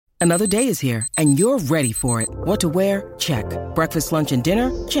Another day is here, and you're ready for it. What to wear? Check. Breakfast, lunch, and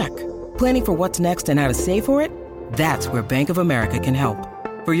dinner? Check. Planning for what's next and how to save for it? That's where Bank of America can help.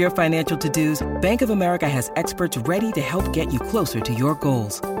 For your financial to-dos, Bank of America has experts ready to help get you closer to your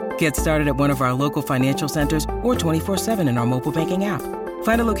goals. Get started at one of our local financial centers or 24/7 in our mobile banking app.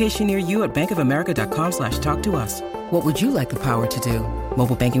 Find a location near you at bankofamerica.com/talktous. What would you like the power to do?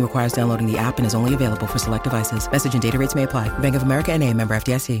 Mobile banking requires downloading the app and is only available for select devices. Message and data rates may apply. Bank of America N.A., member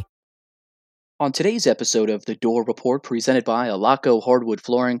FDIC. On today's episode of The Door Report, presented by Alaco Hardwood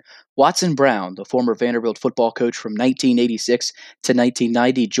Flooring, Watson Brown, the former Vanderbilt football coach from 1986 to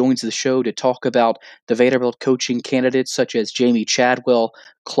 1990, joins the show to talk about the Vanderbilt coaching candidates such as Jamie Chadwell,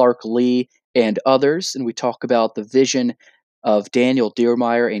 Clark Lee, and others. And we talk about the vision of Daniel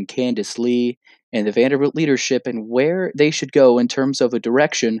Diermeyer and Candace Lee and the Vanderbilt leadership and where they should go in terms of a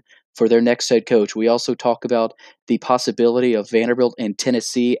direction for their next head coach. We also talk about the possibility of Vanderbilt and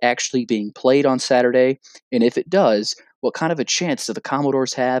Tennessee actually being played on Saturday, and if it does, what kind of a chance do the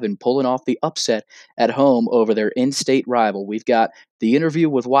Commodores have in pulling off the upset at home over their in-state rival? We've got the interview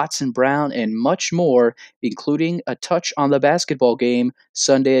with Watson Brown and much more, including a touch on the basketball game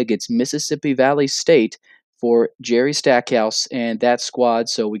Sunday against Mississippi Valley State for Jerry Stackhouse and that squad.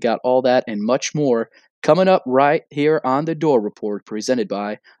 So we got all that and much more coming up right here on The Door Report, presented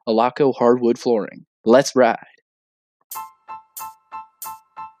by Alaco Hardwood Flooring. Let's ride.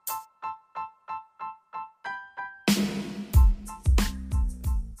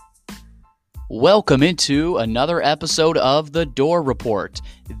 Welcome into another episode of The Door Report,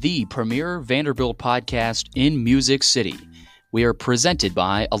 the premier Vanderbilt podcast in Music City. We are presented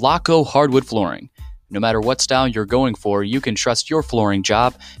by Alaco Hardwood Flooring. No matter what style you're going for, you can trust your flooring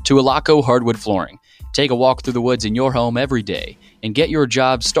job to Alaco Hardwood Flooring. Take a walk through the woods in your home every day and get your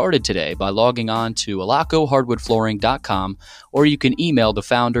job started today by logging on to alacohardwoodflooring.com, or you can email the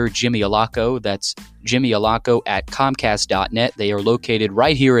founder, Jimmy Alaco. That's Jimmy Alaco at Comcast.net. They are located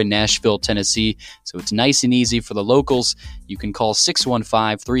right here in Nashville, Tennessee, so it's nice and easy for the locals. You can call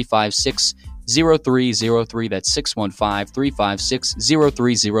 615-356-0303. That's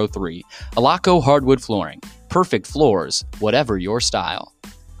 615-356-0303. Alaco Hardwood Flooring. Perfect floors, whatever your style.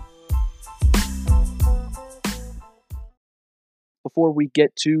 Before we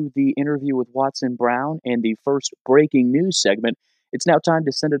get to the interview with Watson Brown and the first breaking news segment, it's now time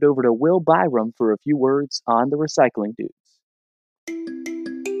to send it over to Will Byram for a few words on the Recycling Dudes.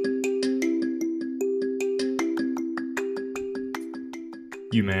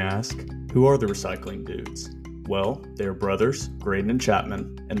 You may ask, who are the Recycling Dudes? Well, they are brothers, Graydon and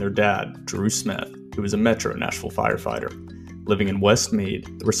Chapman, and their dad, Drew Smith, who is a Metro Nashville firefighter. Living in West Mead,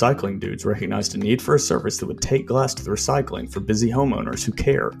 the Recycling Dudes recognized a need for a service that would take glass to the recycling for busy homeowners who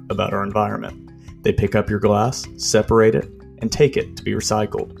care about our environment. They pick up your glass, separate it, and take it to be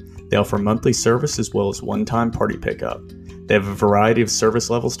recycled. They offer monthly service as well as one-time party pickup. They have a variety of service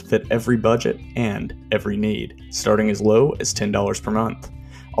levels to fit every budget and every need, starting as low as $10 per month.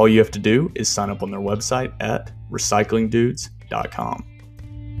 All you have to do is sign up on their website at recyclingdudes.com.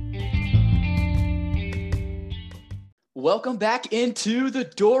 Welcome back into The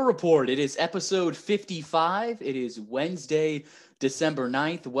Door Report. It is episode 55. It is Wednesday, December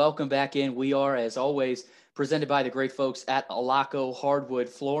 9th. Welcome back in. We are, as always, presented by the great folks at Alaco Hardwood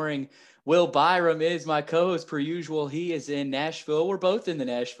Flooring. Will Byram is my co-host per usual. He is in Nashville. We're both in the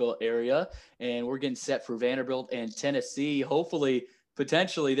Nashville area, and we're getting set for Vanderbilt and Tennessee, hopefully,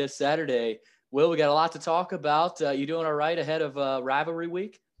 potentially this Saturday. Will, we got a lot to talk about. You doing all right ahead of rivalry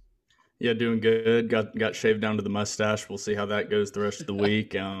week? Yeah, doing good. Got shaved down to the mustache. We'll see how that goes the rest of the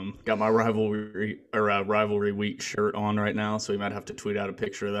week. Got my rivalry week shirt on right now, so we might have to tweet out a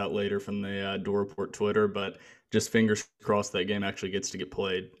picture of that later from the Door Report Twitter. But just fingers crossed that game actually gets to get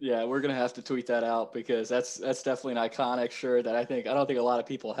played. Yeah, we're gonna have to tweet that out because that's definitely an iconic shirt that I don't think a lot of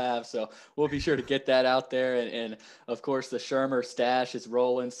people have. So we'll be sure to get that out there. And of course, the Shermer stash is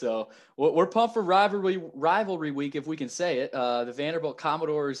rolling. So we're pumped for rivalry week, if we can say it. The Vanderbilt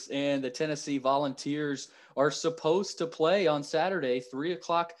Commodores and the Tennessee Volunteers are supposed to play on Saturday,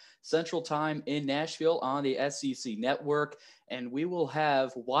 3:00 Central Time in Nashville on the SEC Network. And we will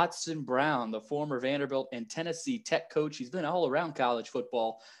have Watson Brown, the former Vanderbilt and Tennessee Tech coach. He's been all around college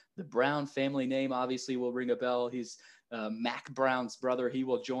football. The Brown family name obviously will ring a bell. He's Mac Brown's brother. He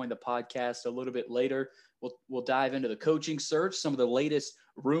will join the podcast a little bit later. We'll dive into the coaching search, some of the latest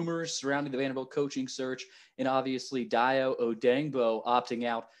rumors surrounding the Vanderbilt coaching search, and obviously Dayo Odengbo opting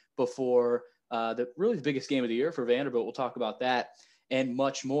out before the biggest game of the year for Vanderbilt. We'll talk about that and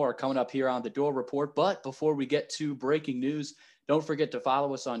much more coming up here on the Door Report. But before we get to breaking news, don't forget to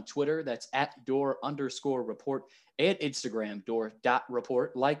follow us on Twitter. That's at Door_Report and Instagram,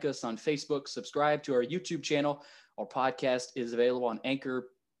 door.report. Like us on Facebook, subscribe to our YouTube channel. Our podcast is available on Anchor,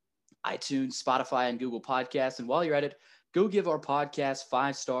 iTunes, Spotify, and Google Podcasts. And while you're at it, go give our podcast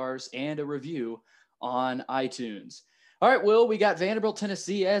 5 stars and a review on iTunes. All right, Will, we got Vanderbilt,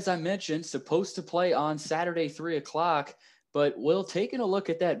 Tennessee, as I mentioned, supposed to play on Saturday, 3 o'clock. But, Will, taking a look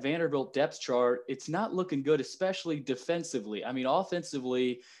at that Vanderbilt depth chart, it's not looking good, especially defensively. I mean,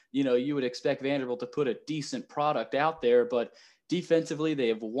 offensively, you would expect Vanderbilt to put a decent product out there, but defensively, they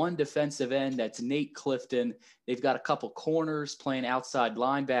have one defensive end. That's Nate Clifton. They've got a couple corners playing outside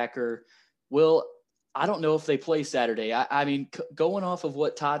linebacker. Will, I don't know if they play Saturday. I mean, going off of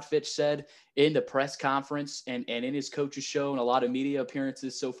what Todd Fitch said in the press conference and in his coach's show and a lot of media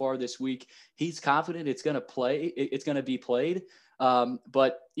appearances so far this week, he's confident it's going to play. It's going to be played.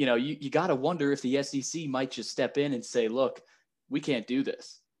 But, you got to wonder if the SEC might just step in and say, look, we can't do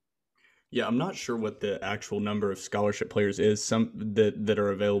this. Yeah, I'm not sure what the actual number of scholarship players is. Some that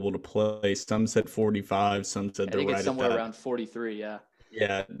are available to play. Some said 45. Some said they're right at that. I think it's somewhere around 43. Yeah.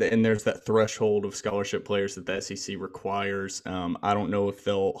 Yeah, and there's that threshold of scholarship players that the SEC requires. I don't know if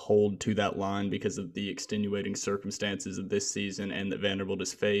they'll hold to that line because of the extenuating circumstances of this season and that Vanderbilt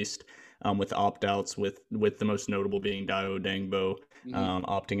has faced with opt-outs, with the most notable being Dio Dangbo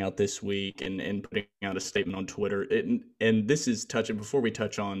opting out this week and putting out a statement on Twitter. And this is touching, before we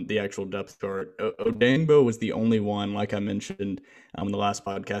touch on the actual depth chart, Odangbo was the only one, like I mentioned in the last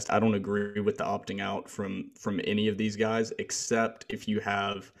podcast. I don't agree with the opting out from any of these guys, except if you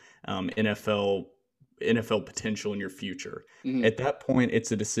have NFL potential in your future. Mm-hmm. At that point,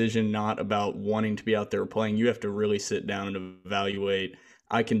 it's a decision not about wanting to be out there playing. You have to really sit down and evaluate,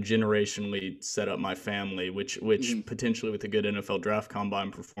 I can generationally set up my family, which potentially with a good NFL draft combine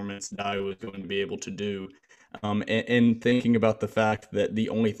performance, Dio is going to be able to do. And thinking about the fact that the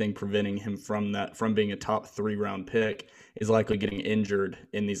only thing preventing him from being a top 3 round pick is likely getting injured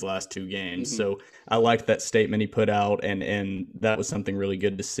in these last 2 games. Mm-hmm. So I liked that statement he put out, and that was something really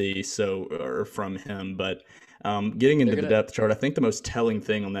good to see from him. But getting into the depth chart, I think the most telling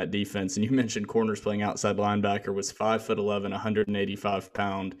thing on that defense, and you mentioned corners playing outside linebacker, was 5'11",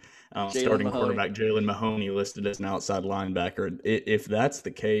 185-pound starting quarterback Jalen Mahoney listed as an outside linebacker. If that's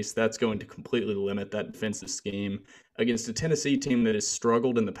the case, that's going to completely limit that defensive scheme against a Tennessee team that has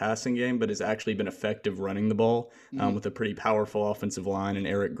struggled in the passing game but has actually been effective running the ball with a pretty powerful offensive line and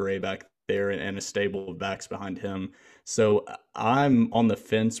Eric Gray back there and a stable of backs behind him. So I'm on the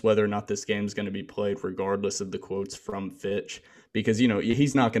fence whether or not this game is going to be played regardless of the quotes from Fitch, because,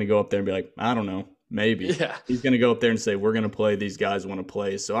 he's not going to go up there and be like, I don't know, maybe. Yeah. He's going to go up there and say, we're going to play, these guys want to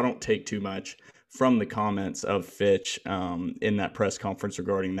play. So I don't take too much from the comments of Fitch in that press conference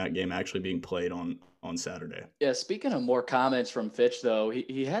regarding that game actually being played on Saturday. Yeah, speaking of more comments from Fitch, though,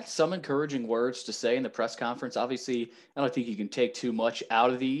 he had some encouraging words to say in the press conference. Obviously, I don't think you can take too much out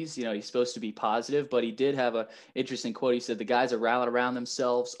of these. He's supposed to be positive, but he did have an interesting quote. He said, the guys are rallied around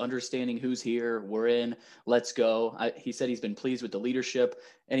themselves, understanding who's here, we're in, let's go. He said he's been pleased with the leadership,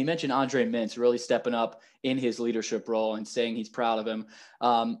 and he mentioned Andre Mintz really stepping up in his leadership role and saying he's proud of him.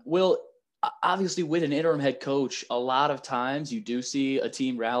 Obviously, with an interim head coach, a lot of times you do see a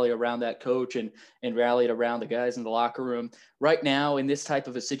team rally around that coach and rallied around the guys in the locker room. Right now, in this type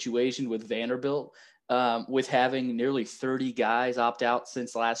of a situation with Vanderbilt, with having nearly 30 guys opt out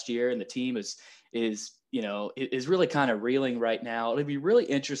since last year, and the team is really kind of reeling right now. It'll be really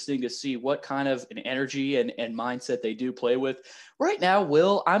interesting to see what kind of an energy and mindset they do play with. Right now,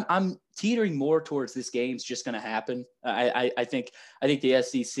 Will, I'm teetering more towards this game's just going to happen. I think the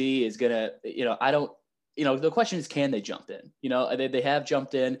SEC is going to, the question is, can they jump in? They have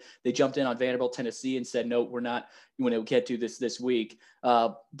jumped in. They jumped in on Vanderbilt, Tennessee, and said, no, we're not. We can't do this week.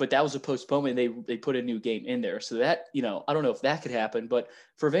 But that was a postponement. They put a new game in there. So that, I don't know if that could happen. But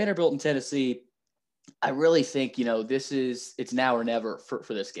for Vanderbilt and Tennessee, I really think, it's now or never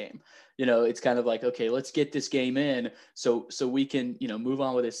for this game. It's kind of like, okay, let's get this game in so we can, move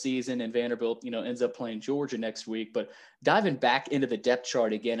on with the season, and Vanderbilt, ends up playing Georgia next week. But diving back into the depth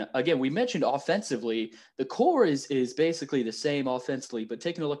chart again, we mentioned offensively, the core is basically the same offensively, but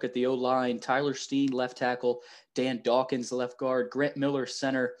taking a look at the O-line, Tyler Steen, left tackle, Dan Dawkins, left guard, Grant Miller,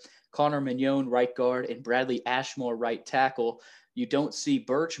 center, Connor Mignon, right guard, and Bradley Ashmore, right tackle. You don't see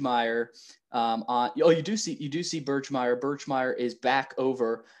Birchmeier you do see Birchmeier. Birchmeier is back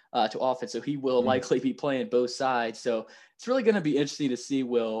over to offense, so he will likely be playing both sides. So it's really going to be interesting to see,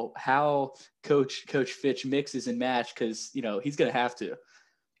 Will, how Coach Fitch mixes and match, because he's going to have to.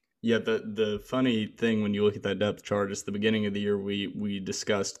 Yeah, the funny thing when you look at that depth chart is the beginning of the year we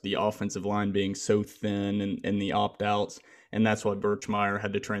discussed the offensive line being so thin and the opt-outs, and that's why Birchmeier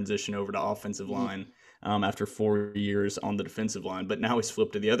had to transition over to offensive line. after 4 years on the defensive line. But now he's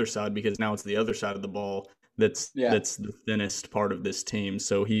flipped to the other side because now it's the other side of the ball that's the thinnest part of this team.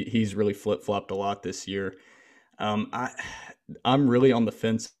 So he's really flip-flopped a lot this year. I'm really on the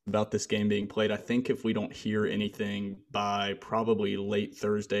fence about this game being played. I think if we don't hear anything by probably late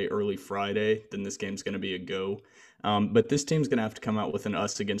Thursday, early Friday, then this game's going to be a go. But this team's going to have to come out with an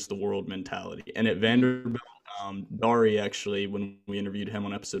us against the world mentality. And at Vanderbilt, Dari actually, when we interviewed him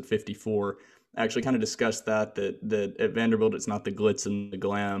on episode 54, actually kind of discussed that at Vanderbilt it's not the glitz and the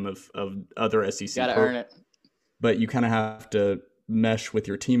glam of other SEC Gotta earn it. But you kind of have to mesh with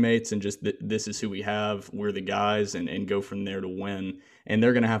your teammates and just this is who we have, we're the guys, and go from there to win. And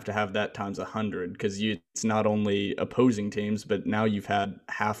they're going to have that times 100 because it's not only opposing teams, but now you've had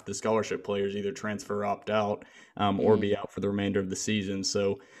half the scholarship players either transfer or opt out or be out for the remainder of the season.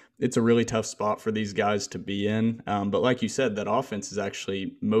 So it's a really tough spot for these guys to be in. But like you said, that offense is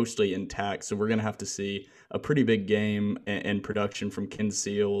actually mostly intact. So we're going to have to see a pretty big game and production from Ken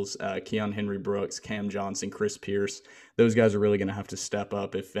Seals, Keon Henry Brooks, Cam Johnson, Chris Pierce. Those guys are really going to have to step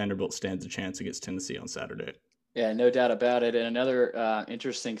up if Vanderbilt stands a chance against Tennessee on Saturday. Yeah, no doubt about it. And another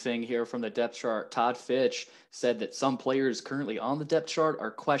interesting thing here from the depth chart, Todd Fitch said that some players currently on the depth chart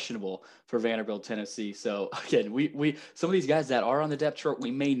are questionable for Vanderbilt, Tennessee. So again, we some of these guys that are on the depth chart, we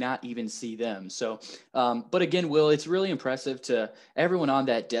may not even see them. So, but again, Will, it's really impressive to everyone on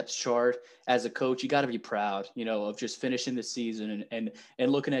that depth chart. As a coach, you got to be proud, of just finishing the season and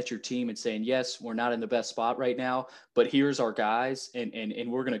looking at your team and saying, yes, we're not in the best spot right now, but here's our guys,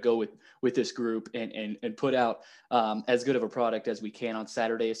 and we're going to go with this group and put out as good of a product as we can on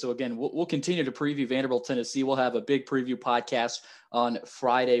Saturday. So again, we'll continue to preview Vanderbilt, Tennessee. We'll have a big preview podcast on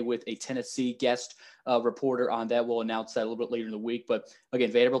Friday with a Tennessee guest reporter on that. We'll announce that a little bit later in the week. But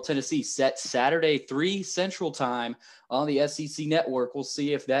again, Vanderbilt, Tennessee set Saturday, 3 Central Time on the SEC Network. We'll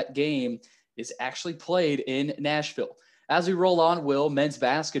see if that game is actually played in Nashville. As we roll on, Will, men's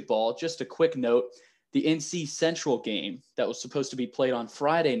basketball, just a quick note, the NC Central game that was supposed to be played on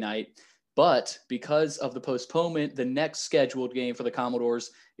Friday night, but because of the postponement, the next scheduled game for the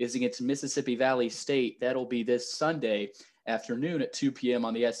Commodores is against Mississippi Valley State. That'll be this Sunday afternoon at 2 p.m.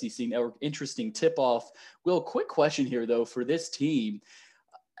 on the SEC Network. Interesting tip-off. Will, quick question here, though, for this team.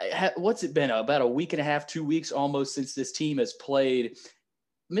 What's it been, about a week and a half, 2 weeks almost since this team has played?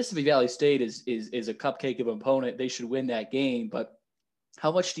 Mississippi Valley State is a cupcake of an opponent. They should win that game, but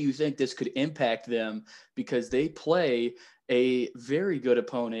how much do you think this could impact them? Because they play a very good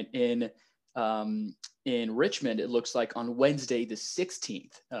opponent in Richmond, it looks like, on Wednesday, the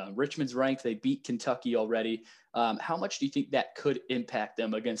 16th. Richmond's ranked. They beat Kentucky already. How much do you think that could impact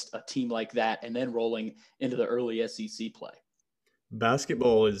them against a team like that and then rolling into the early SEC play?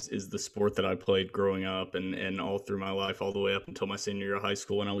 Basketball is the sport that I played growing up and all through my life, all the way up until my senior year of high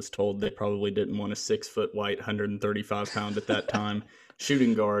school. And I was told they probably didn't want a 6-foot white, 135-pound at that time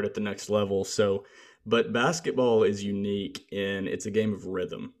shooting guard at the next level. But basketball is unique in it's a game of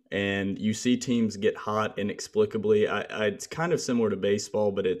rhythm, and you see teams get hot inexplicably. It's kind of similar to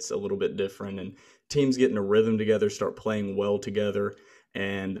baseball, but it's a little bit different. And teams get in a rhythm together, start playing well together,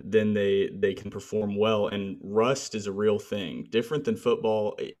 and then they can perform well. And rust is a real thing, different than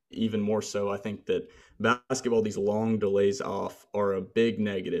football, even more so. I think that basketball, these long delays off are a big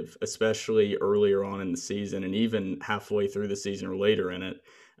negative, especially earlier on in the season and even halfway through the season or later in it.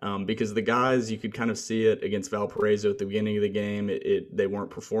 Because the guys, you could kind of see it against Valparaiso at the beginning of the game. They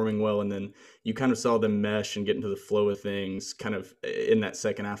weren't performing well, and then you kind of saw them mesh and get into the flow of things kind of in that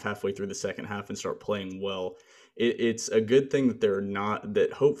second half, halfway through the second half, and start playing well. It's a good thing that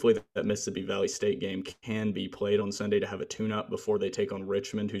hopefully that Mississippi Valley State game can be played on Sunday to have a tune-up before they take on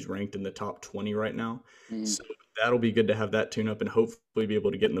Richmond, who's ranked in the top 20 right now. So that'll be good to have that tune-up and hopefully be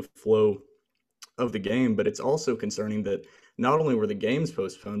able to get in the flow of the game. But it's also concerning that not only were the games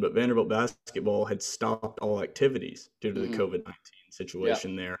postponed, but Vanderbilt basketball had stopped all activities due to the COVID-19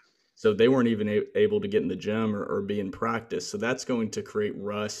 situation there. So they weren't even able to get in the gym or be in practice. So that's going to create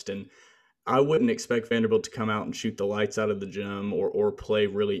rust. And I wouldn't expect Vanderbilt to come out and shoot the lights out of the gym or play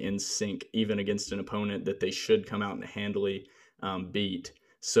really in sync, even against an opponent that they should come out and handily beat.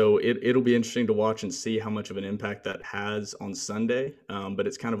 So it'll be interesting to watch and see how much of an impact that has on Sunday. But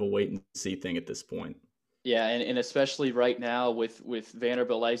it's kind of a wait and see thing at this point. Yeah, and especially right now with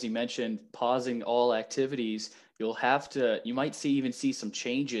Vanderbilt, as you mentioned, pausing all activities you might even see some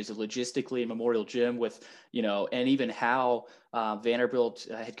changes logistically in Memorial Gym with, and even how Vanderbilt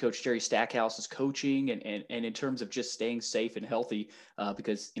head coach Jerry Stackhouse is coaching and in terms of just staying safe and healthy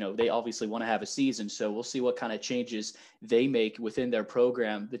because, they obviously want to have a season. So we'll see what kind of changes they make within their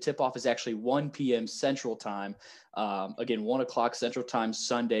program. The tip off is actually 1 p.m. Central Time. Again, 1 o'clock Central Time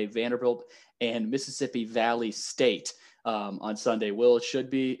Sunday, Vanderbilt and Mississippi Valley State on Sunday. Will, it should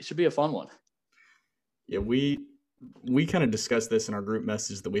be a fun one. Yeah, we kind of discussed this in our group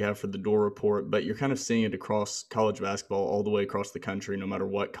message that we have for the Door Report, but you're kind of seeing it across college basketball all the way across the country, no matter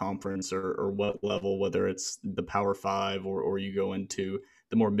what conference or what level, whether it's the Power Five or you go into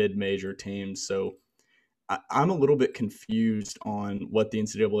the more mid-major teams. So I'm a little bit confused on what the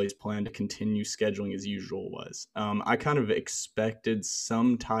NCAA's plan to continue scheduling as usual was. I kind of expected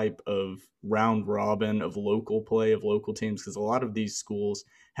some type of round robin of local play of local teams because a lot of these schools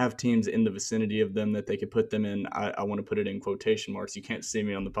have teams in the vicinity of them that they could put them in. I want to put it in quotation marks. You can't see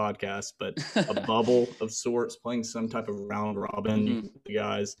me on the podcast, but a bubble of sorts, playing some type of round robin. You can put the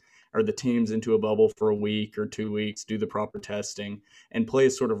guys or the teams into a bubble for a week or 2 weeks, do the proper testing, and play a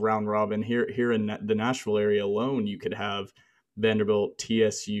sort of round robin. Here in the Nashville area alone, you could have Vanderbilt,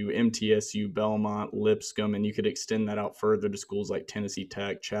 TSU, MTSU, Belmont, Lipscomb, and you could extend that out further to schools like Tennessee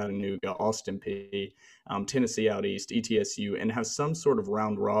Tech, Chattanooga, Austin Peay, Tennessee out east, ETSU, and have some sort of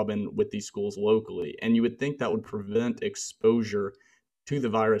round robin with these schools locally. And you would think that would prevent exposure to the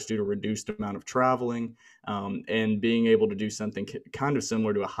virus due to reduced amount of traveling and being able to do something kind of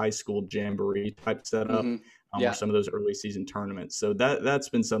similar to a high school jamboree type setup or some of those early season tournaments. So that's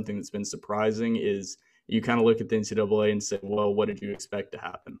been something that's been surprising is you kind of look at the NCAA and say, well, what did you expect to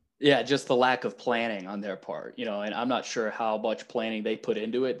happen? Yeah, just the lack of planning on their part, and I'm not sure how much planning they put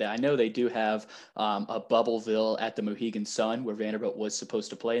into it. I know they do have a Bubbleville at the Mohegan Sun where Vanderbilt was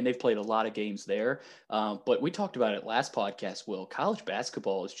supposed to play, and they've played a lot of games there. But we talked about it last podcast, Will. College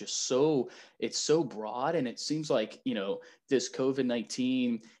basketball is just it's so broad, and it seems like, this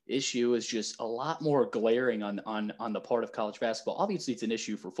COVID-19 issue is just a lot more glaring on the part of college basketball. Obviously, it's an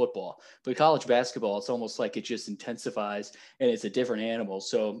issue for football, but college basketball, it's almost like it just intensifies and it's a different animal.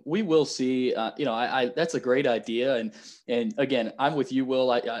 So we will see. That's a great idea, and again, I'm with you, Will.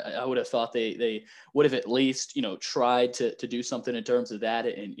 I would have thought they would have at least tried to do something in terms of that,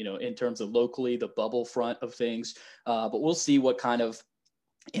 and in terms of locally the bubble front of things. But we'll see what kind of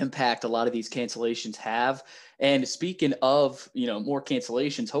impact a lot of these cancellations have. And speaking of, more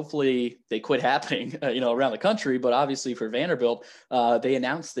cancellations, hopefully they quit happening, around the country. But obviously for Vanderbilt, they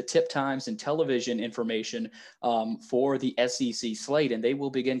announced the tip times and television information for the SEC slate, and they will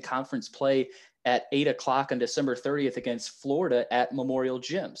begin conference play at 8 o'clock on December 30th against Florida at Memorial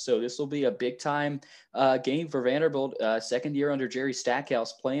Gym. So this will be a big time game for Vanderbilt, second year under Jerry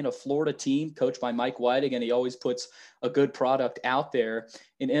Stackhouse, playing a Florida team coached by Mike Whiting, and he always puts a good product out there.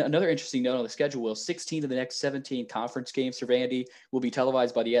 And another interesting note on the schedule, Will, 16 of the next 17 conference games for Vandy will be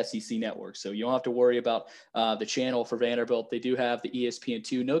televised by the SEC network. So you don't have to worry about the channel for Vanderbilt. They do have the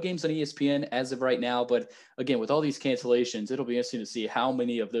ESPN2. No games on ESPN as of right now, but again, with all these cancellations, it'll be interesting to see how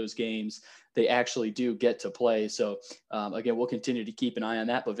many of those games they actually do get to play. So again, we'll continue to keep an eye on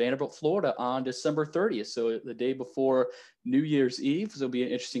that. But Vanderbilt, Florida on December 30th. So the day before New Year's Eve. So it'll be an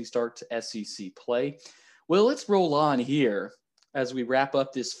interesting start to SEC play. Well, let's roll on here as we wrap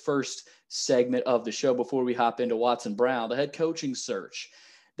up this first segment of the show before we hop into Watson Brown, the head coaching search.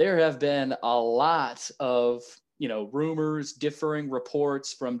 There have been a lot of, rumors, differing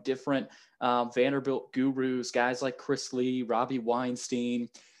reports from different Vanderbilt gurus, guys like Chris Lee, Robbie Weinstein,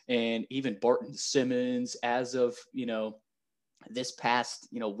 and even Barton Simmons. As of, this past,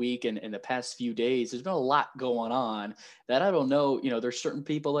 week and the past few days, there's been a lot going on that I don't know, there's certain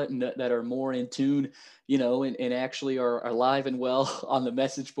people that are more in tune, and actually are alive and well on the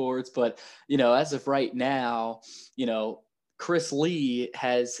message boards. But, as of right now, Chris Lee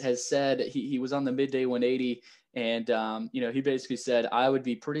has said he was on the Midday 180. And, he basically said, I would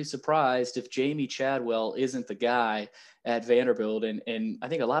be pretty surprised if Jamie Chadwell isn't the guy at Vanderbilt. And I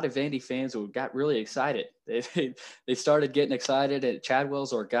think a lot of Vandy fans got really excited. They started getting excited, and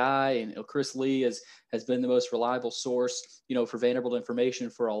Chadwell's our guy. And Chris Lee has been the most reliable source, for Vanderbilt information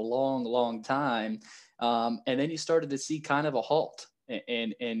for a long, long time. And then you started to see kind of a halt.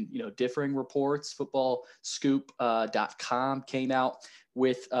 And differing reports. Footballscoop.com came out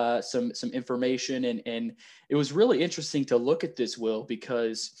with some information, and it was really interesting to look at this, Will,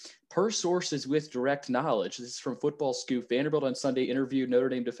 because per sources with direct knowledge, this is from Football Scoop, Vanderbilt on Sunday interviewed Notre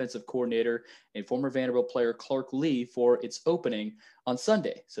Dame defensive coordinator and former Vanderbilt player Clark Lee for its opening on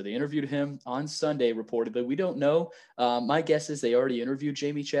Sunday. So they interviewed him on Sunday, reportedly. We don't know. My guess is they already interviewed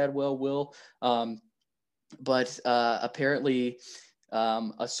Jamie Chadwell, Will. But apparently,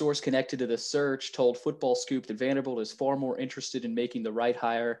 a source connected to the search told Football Scoop that Vanderbilt is far more interested in making the right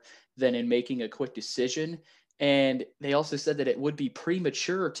hire than in making a quick decision. And they also said that it would be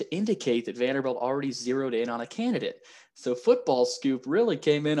premature to indicate that Vanderbilt already zeroed in on a candidate. So Football Scoop really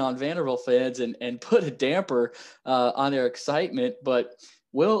came in on Vanderbilt fans and put a damper on their excitement. But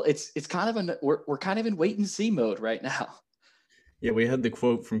Will, it's kind of we're kind of in wait and see mode right now. Yeah, we had the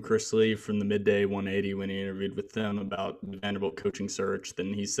quote from Chris Lee from the Midday 180 when he interviewed with them about the Vanderbilt coaching search.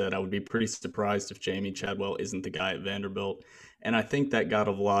 Then he said, I would be pretty surprised if Jamie Chadwell isn't the guy at Vanderbilt. And I think that got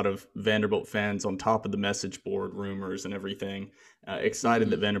a lot of Vanderbilt fans on top of the message board rumors and everything excited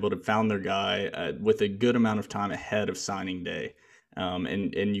that Vanderbilt had found their guy with a good amount of time ahead of signing day.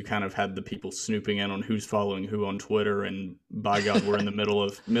 And you kind of had the people snooping in on who's following who on Twitter, and by God, we're in the middle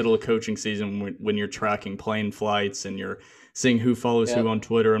of coaching season when you're tracking plane flights and you're seeing who follows who on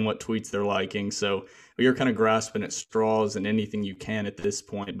Twitter and what tweets they're liking. So you're kind of grasping at straws and anything you can at this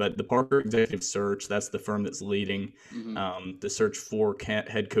point. But the Parker Executive Search, that's the firm that's leading the search for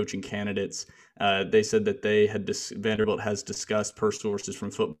head coaching candidates. They said that Vanderbilt has discussed, per sources from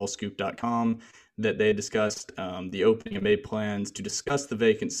footballscoop.com, that they discussed the opening and made plans to discuss the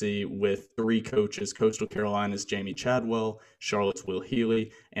vacancy with three coaches: Coastal Carolina's Jamie Chadwell, Charlotte's Will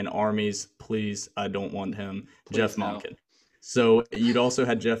Healy, and Army's, please, I don't want him, Jeff Monken. So you'd also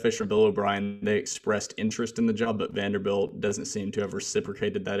had Jeff Fisher and Bill O'Brien. They expressed interest in the job, but Vanderbilt doesn't seem to have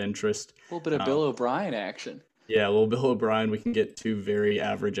reciprocated that interest. A little bit of Bill O'Brien action. Yeah, a little Bill O'Brien. We can get two very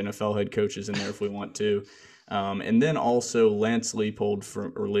average NFL head coaches in there if we want to. And then also Lance Leopold,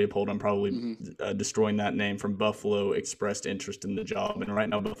 I'm probably destroying that name, from Buffalo, expressed interest in the job. And right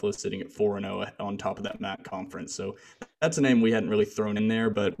now Buffalo's sitting at 4-0 on top of that MAC conference. So that's a name we hadn't really thrown in there,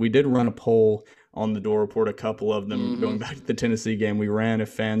 but we did run a poll on the Door Report, a couple of them going back to the Tennessee game. We ran if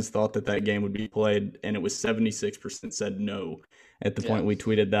fans thought that game would be played, and it was 76% said no at the point we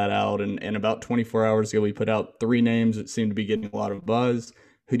tweeted that out. And about 24 hours ago, we put out three names that seemed to be getting a lot of buzz.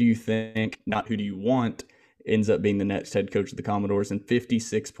 Who do you think, not who do you want, ends up being the next head coach of the Commodores? And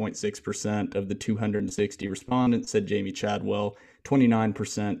 56.6% of the 260 respondents said Jamie Chadwell,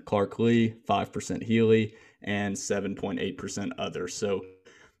 29% Clark Lee, 5% Healy, and 7.8% others. So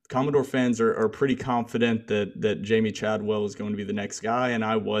Commodore fans are pretty confident that Jamie Chadwell is going to be the next guy, and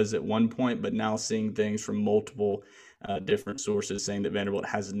I was at one point, but now seeing things from multiple different sources saying that Vanderbilt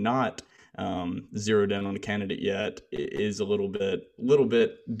has not zeroed in on a candidate yet is a little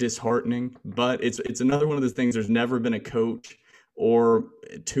bit disheartening. But it's another one of those things. There's never been a coach or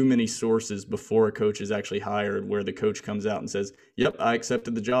too many sources before a coach is actually hired where the coach comes out and says, "Yep, I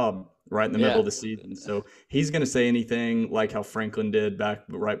accepted the job," right in the middle of the season. So he's going to say anything like how Franklin did back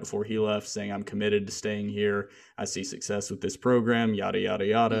right before he left, saying, "I'm committed to staying here. I see success with this program," yada, yada,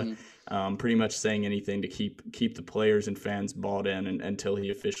 yada. Pretty much saying anything to keep the players and fans bought in until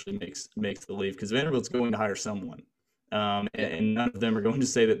he officially makes the leave, because Vanderbilt's going to hire someone. And none of them are going to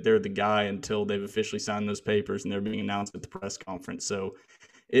say that they're the guy until they've officially signed those papers and they're being announced at the press conference. So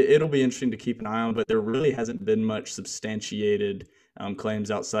it'll be interesting to keep an eye on, but there really hasn't been much substantiated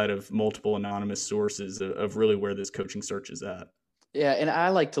claims outside of multiple anonymous sources of really where this coaching search is at. Yeah, and I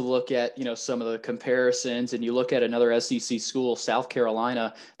like to look at, some of the comparisons, and you look at another SEC school, South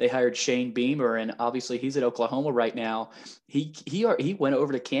Carolina. They hired Shane Beamer, and obviously he's at Oklahoma right now. He went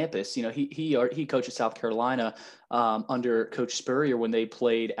over to campus. He coaches South Carolina under Coach Spurrier when they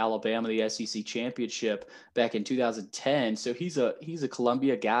played Alabama the SEC championship back in 2010. So he's a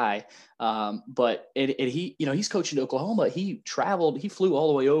Columbia guy. But he's coaching Oklahoma. He flew all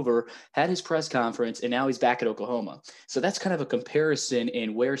the way over, had his press conference, and now he's back at Oklahoma. So that's kind of a comparison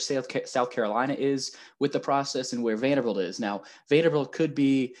in where South Carolina is with the process and where Vanderbilt is. Now, Vanderbilt could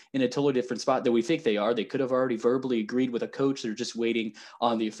be in a totally different spot than we think they are. They could have already verbally agreed with a coach. They're just waiting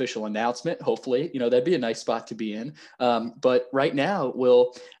on the official announcement. Hopefully, that'd be a nice spot to be in. But right now,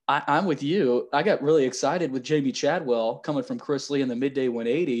 I'm with you. I got really excited with Jamie Chadwell coming from Chris Lee in the Midday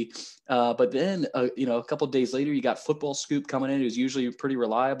 180. But then, a couple of days later, you got Football Scoop coming in, who's usually pretty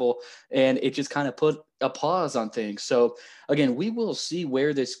reliable, and it just kind of put a pause on things. So again, we will see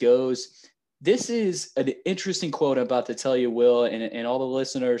where this goes. This is an interesting quote I'm about to tell you, Will, and all the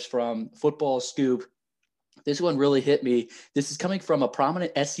listeners from Football Scoop. This one really hit me. This is coming from a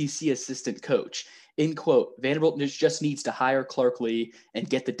prominent SEC assistant coach. In quote, Vanderbilt just needs to hire Clark Lee and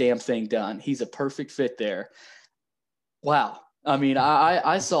get the damn thing done. He's a perfect fit there. Wow. I mean,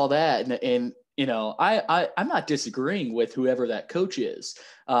 I saw that and I'm not disagreeing with whoever that coach is.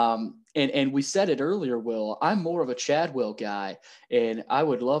 And we said it earlier, Will, I'm more of a Chadwell guy, and I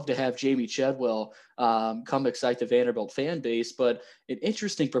would love to have Jamie Chadwell come excite the Vanderbilt fan base. But an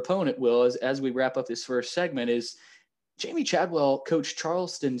interesting proponent, Will, as we wrap up this first segment, is Jamie Chadwell coached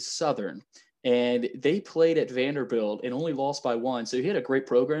Charleston Southern, and they played at Vanderbilt and only lost by one. So he had a great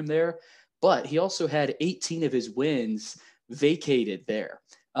program there, but he also had 18 of his wins vacated there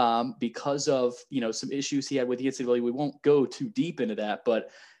because of some issues he had with the NCAA. We won't go too deep into that, but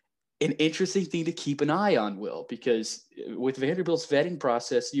an interesting thing to keep an eye on, Will, because with Vanderbilt's vetting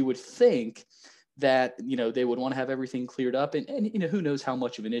process, you would think that they would want to have everything cleared up, and who knows how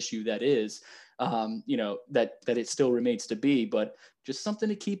much of an issue that is, that it still remains to be, but just something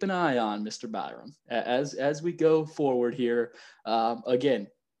to keep an eye on, Mr. Byram, as we go forward here. Again,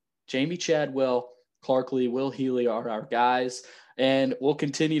 Jamie Chadwell, Clark Lee, Will Healy are our guys, and we'll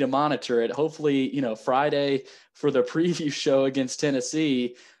continue to monitor it. Hopefully, Friday for the preview show against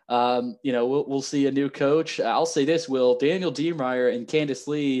Tennessee, we'll see a new coach. I'll say this, Will, Daniel Demeyer and Candace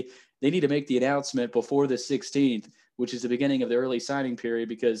Lee, they need to make the announcement before the 16th, which is the beginning of the early signing period,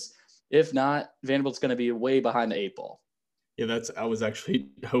 because if not, Vanderbilt's going to be way behind the 8 ball. Yeah, I was actually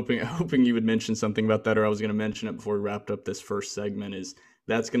hoping you would mention something about that, or I was going to mention it before we wrapped up this first segment.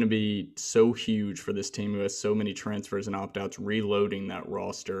 That's going to be so huge for this team who has so many transfers and opt-outs, reloading that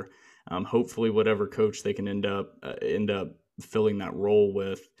roster. Hopefully, whatever coach they can end up filling that role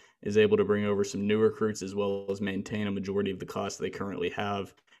with is able to bring over some new recruits as well as maintain a majority of the class they currently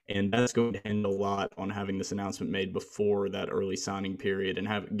have. And that's going to hinge a lot on having this announcement made before that early signing period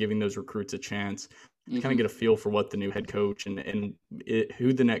and giving those recruits a chance to kind of get a feel for what the new head coach and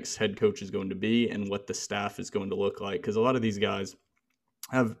who the next head coach is going to be and what the staff is going to look like. Because a lot of these guys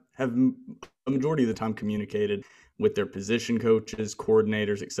have a majority of the time communicated with their position coaches,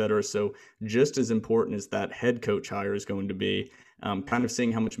 coordinators, et cetera. So just as important as that head coach hire is going to be, kind of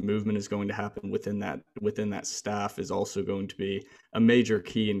seeing how much movement is going to happen within that staff is also going to be a major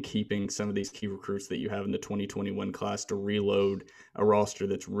key in keeping some of these key recruits that you have in the 2021 class to reload a roster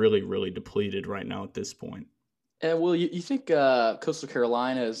that's really, really depleted right now at this point. And Will, you think Coastal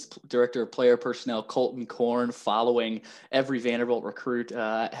Carolina's director of player personnel, Colton Korn, following every Vanderbilt recruit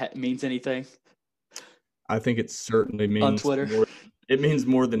means anything? I think it certainly means on Twitter. It means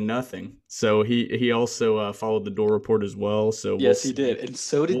more than nothing. So he also followed the Door Report as well. So yes, he did, and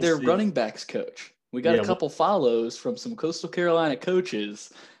so did their running backs coach. We got a couple follows from some Coastal Carolina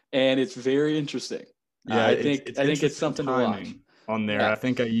coaches, and it's very interesting. Yeah, I think it's something to watch on there. Yeah. I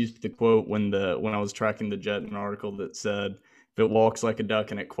think I used the quote when I was tracking the Jet in an article that said, "If it walks like a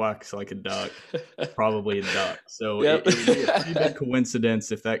duck and it quacks like a duck, probably a duck." So it would be a pretty big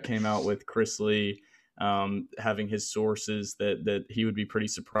coincidence if that came out with Chris Lee having his sources that he would be pretty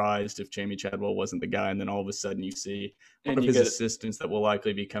surprised if Jamie Chadwell wasn't the guy. And then all of a sudden you see one of his assistants that will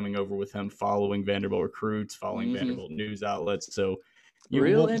likely be coming over with him, following Vanderbilt recruits, following Vanderbilt news outlets. So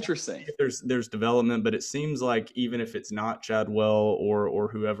interesting. There's development, but it seems like even if it's not Chadwell or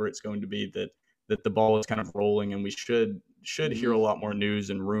whoever it's going to be, that the ball is kind of rolling, and we should hear a lot more news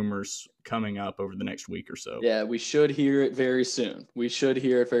and rumors coming up over the next week or so. Yeah, we should hear it very soon.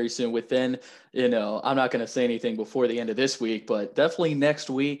 Within, I'm not going to say anything before the end of this week, but definitely next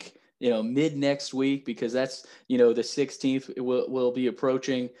week, mid next week, because that's, the 16th will be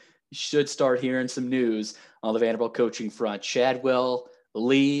approaching. You should start hearing some news on the Vanderbilt coaching front. Chadwell,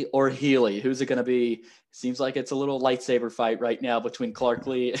 Lee, or Healy, who's it going to be? Seems like it's a little lightsaber fight right now between Clark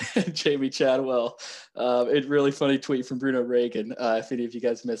Lee and Jamie Chadwell. It's really funny tweet from Bruno Reagan, if any of you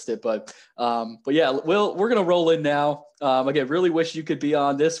guys missed it. But yeah, we're going to roll in now. Again, really wish you could be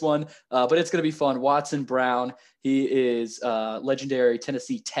on this one, but it's going to be fun. Watson Brown, he is legendary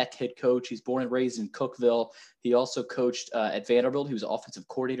Tennessee Tech head coach. He's born and raised in Cookeville. He also coached at Vanderbilt. He was offensive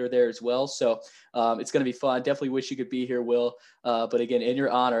coordinator there as well. So it's going to be fun. Definitely wish you could be here, Will. But again, in your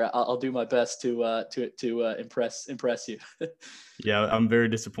honor, I'll do my best to impress you. Yeah, I'm very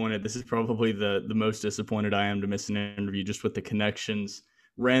disappointed. This is probably the most disappointed I am to miss an interview, just with the connections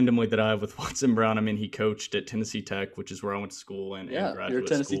randomly that I have with Watson Brown. I mean, he coached at Tennessee Tech, which is where I went to school, and graduate you're a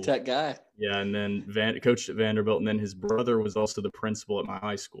Tennessee school. Tech guy. Yeah, and then coached at Vanderbilt, and then his brother was also the principal at my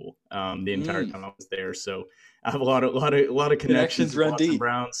high school the entire time I was there. So I have a lot of connections run with Watson deep.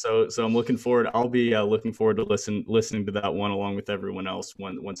 Brown. So I'm looking forward. I'll be looking forward to listening to that one along with everyone else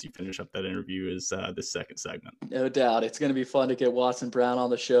once you finish up that interview is the second segment. No doubt, it's going to be fun to get Watson Brown on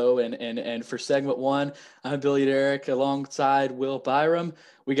the show. And for segment one, I'm Billy Derrick alongside Will Byram.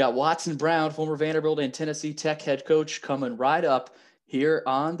 We got Watson Brown, former Vanderbilt and Tennessee Tech head coach, coming right up here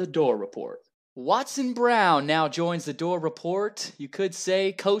on the Door Report. Watson Brown now joins the Door Report. You could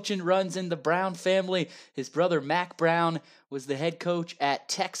say coaching runs in the Brown family. His brother Mac Brown was the head coach at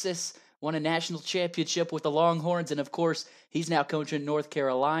Texas, won a national championship with the Longhorns, and of course, he's now coaching North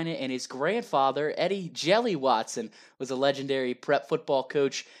Carolina. And his grandfather, Eddie Jelly Watson, was a legendary prep football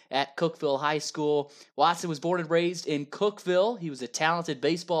coach at Cookeville High School. Watson was born and raised in Cookeville. He was a talented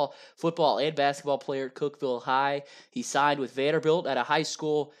baseball, football, and basketball player at Cookeville High. He signed with Vanderbilt at a high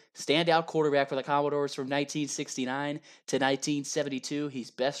school standout quarterback for the Commodores from 1969 to 1972. He's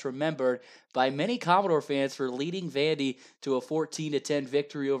best remembered by many Commodore fans for leading Vandy to a 14-10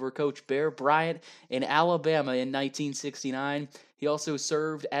 victory over Coach Bear Bryant in Alabama in 1969. He also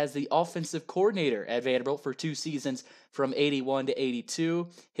served as the offensive coordinator at Vanderbilt for 2 seasons from 81 to 82.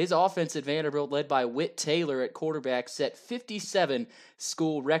 His offense at Vanderbilt, led by Whit Taylor at quarterback, set 57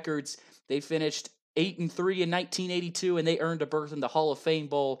 school records. They finished 8-3 in 1982, and they earned a berth in the Hall of Fame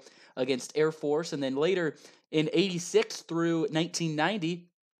Bowl against Air Force. And then later in 86 through 1990,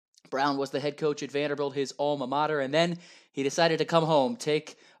 Brown was the head coach at Vanderbilt, his alma mater, and then he decided to come home,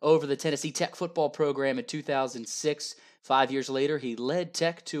 take over the Tennessee Tech football program in 2006. 5 years later, he led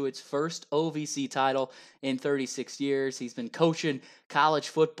Tech to its first OVC title in 36 years. He's been coaching college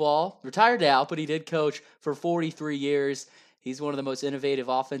football, retired now, but he did coach for 43 years. He's one of the most innovative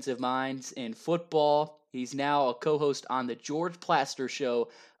offensive minds in football. He's now a co-host on the George Plaster Show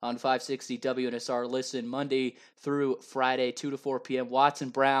on 560 WNSR. Listen Monday through Friday, 2 to 4 p.m. Watson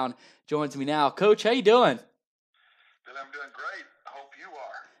Brown joins me now. Coach, how you doing? Bill, I'm doing great. I hope you are.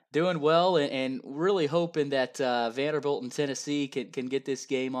 Doing well, and really hoping that Vanderbilt and Tennessee can get this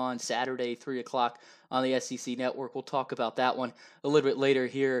game on Saturday, 3 o'clock on the SEC Network. We'll talk about that one a little bit later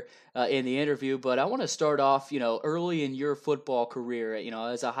here in the interview. But I want to start off, early in your football career,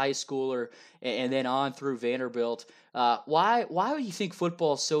 as a high schooler and then on through Vanderbilt. Why do you think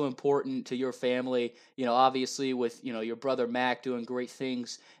football is so important to your family? Obviously with, your brother Mac doing great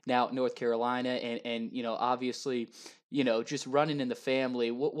things now at North Carolina and obviously, just running in the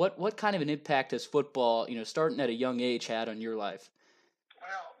family. What kind of an impact has football, starting at a young age had on your life?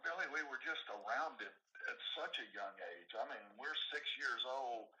 Well, Billy, we were just around it at such a young age. I mean, we're 6 years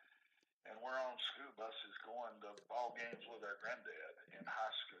old, and we're on school buses going to ball games with our granddad in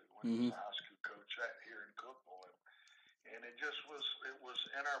high school when he was a high school coach here in Cookeville. And it was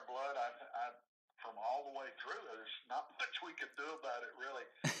in our blood. I from all the way through. There's not much we could do about it, really.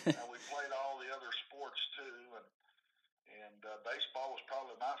 We played all the other sports, too, and baseball was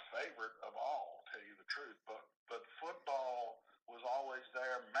probably my favorite of all, to tell you the truth. But football was always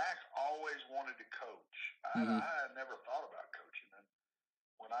there. Mac always wanted to coach. I had never thought about coaching. And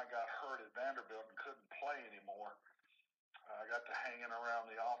when I got hurt at Vanderbilt and couldn't play anymore, I got to hanging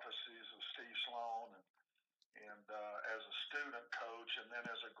around the offices of Steve Sloan and as a student coach, and then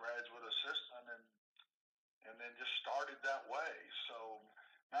as a graduate assistant, and then just started that way. So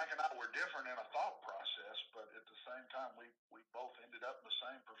Mac and I were different in a thought process, but at the same time, we both ended up in the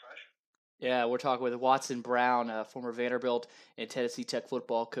same profession. Yeah, we're talking with Watson Brown, former Vanderbilt and Tennessee Tech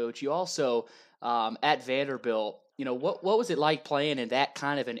football coach. You also, at Vanderbilt, what was it like playing in that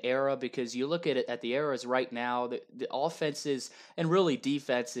kind of an era? Because you look at it at the eras right now, the offenses and really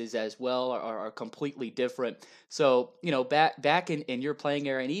defenses as well are completely different. So, back in your playing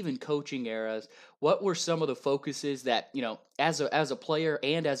era and even coaching eras, what were some of the focuses that, as a player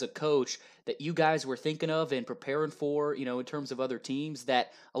and as a coach that you guys were thinking of and preparing for, in terms of other teams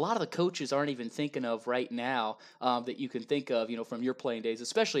that a lot of the coaches aren't even thinking of right now, that you can think of, from your playing days,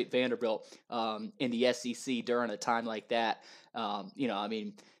 especially at Vanderbilt, in the SEC during a time like that.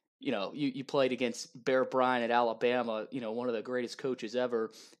 You played against Bear Bryant at Alabama, one of the greatest coaches ever.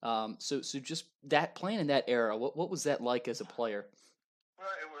 So just that playing in that era, what was that like as a player? Well,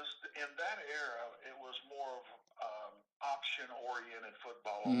 it was in that era. It was more of option-oriented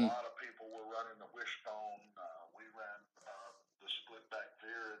football. A lot of people were running the wishbone. We ran the split-back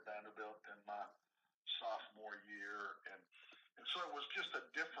veer at Vanderbilt in my sophomore year, and so it was just a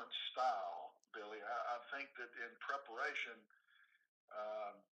different style, Billy. I think that in preparation,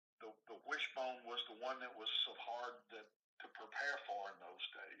 the wishbone was the one that was so hard to prepare for in those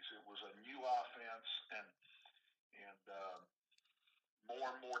days. It was a new offense, and more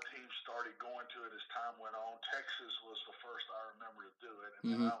and more teams started going to it as time went on. Texas was the first I remember to do it, and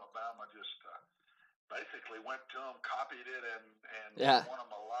then Alabama just basically went to them, copied it, and won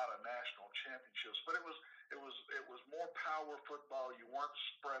them a lot of national championships. But it was more power football. You weren't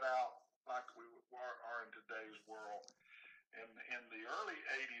spread out like we are in today's world. And in the early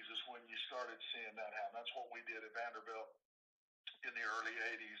 80s is when you started seeing that happen. That's what we did at Vanderbilt in the early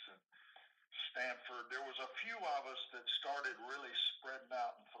 80s, and Stanford. There was a few of us that started really spreading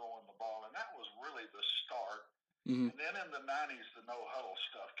out and throwing the ball, and that was really the start. Mm-hmm. And then in the 90s, the no-huddle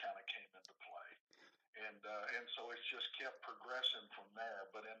stuff kind of came into play. And so it's just kept progressing from there.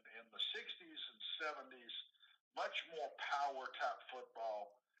 But in the 60s and 70s, much more power-type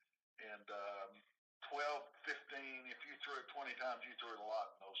football. And 12, 15, if you threw it 20 times, you threw it a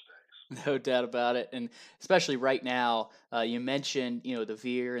lot in those days. No doubt about it, and especially right now, you mentioned the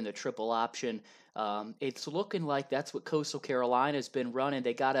veer and the triple option. It's looking like that's what Coastal Carolina's been running.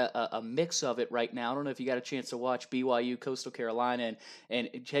 They got a mix of it right now. I don't know if you got a chance to watch BYU Coastal Carolina, and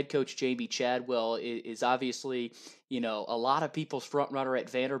head coach Jamie Chadwell is obviously a lot of people's front runner at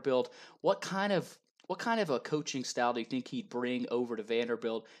Vanderbilt. What kind of a coaching style do you think he'd bring over to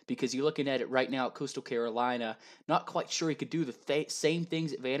Vanderbilt? Because you're looking at it right now at Coastal Carolina, not quite sure he could do the same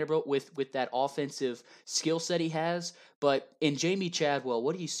things at Vanderbilt with that offensive skill set he has. But in Jamie Chadwell,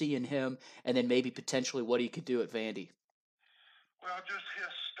 what do you see in him? And then maybe potentially what he could do at Vandy? Well, just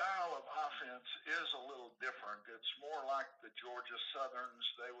his style of offense is a little different. It's more like the Georgia Southerns.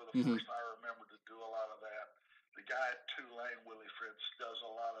 They were the first I remember to do a lot of that. The guy at Tulane, Willie Fritz, does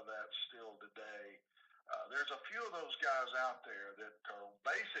a lot of that still today. There's a few of those guys out there that are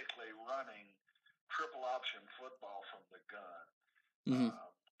basically running triple option football from the gun.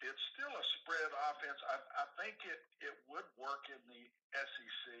 It's still a spread offense. I think it would work in the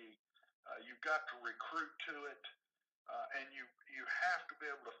SEC. You've got to recruit to it, and you have to be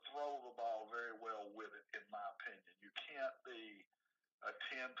able to throw the ball very well with it, in my opinion. You can't be a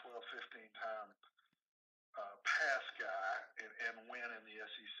 10, 12, 15-time pass guy and win in the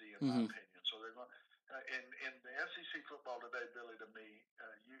SEC, in my opinion. So they're going in the SEC football today, Billy. To me,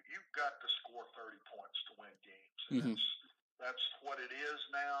 you've got to score 30 points to win games. And that's what it is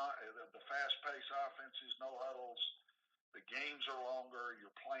now. The fast-paced offenses, no huddles. The games are longer.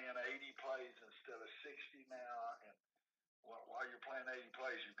 You're playing 80 plays instead of 60 now. And while you're playing 80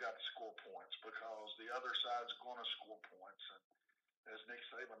 plays, you've got to score points because the other side's going to score points. And as Nick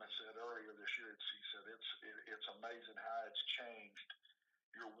Saban has said earlier this year, he said it's amazing how it's changed.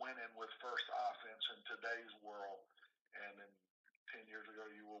 You're winning with first offense in today's world, and then 10 years ago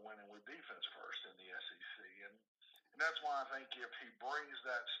you were winning with defense first in the SEC. And that's why I think if he brings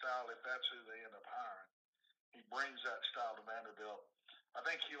that style, if that's who they end up hiring, he brings that style to Vanderbilt. I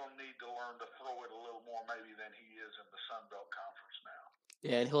think he'll need to learn to throw it a little more maybe than he is in the Sun Belt Conference now.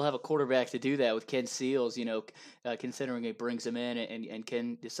 Yeah, and he'll have a quarterback to do that with Ken Seals, considering he brings him in and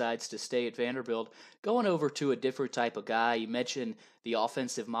Ken decides to stay at Vanderbilt. Going over to a different type of guy, you mentioned the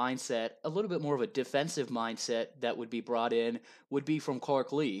offensive mindset, a little bit more of a defensive mindset that would be brought in would be from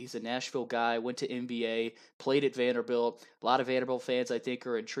Clark Lee. He's a Nashville guy, went to NBA, played at Vanderbilt. A lot of Vanderbilt fans, I think,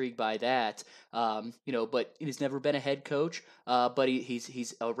 are intrigued by that. But he's never been a head coach. But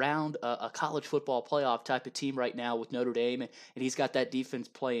he's around a college football playoff type of team right now with Notre Dame, and he's got that defense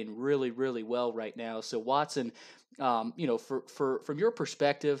playing really, really well right now. So Watson, from your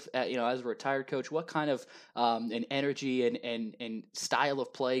perspective, as a retired coach, what kind of an energy and style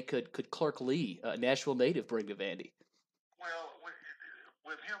of play could Clark Lee, a Nashville native, bring to Vandy? Well,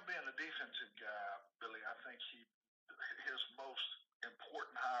 with him being a defensive guy, Billy, I think his most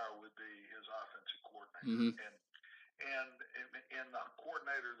important hire would be his offensive coordinator. And in the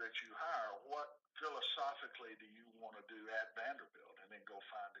coordinator that you hire, what philosophically do you want to do at Vanderbilt? And then go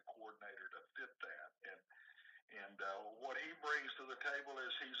find a coordinator to fit that. And what he brings to the table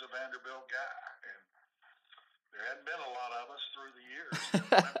is he's a Vanderbilt guy. And there hadn't been a lot of us through the years that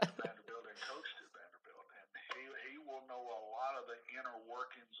went to Vanderbilt and coached at Vanderbilt. And he will know a lot of the inner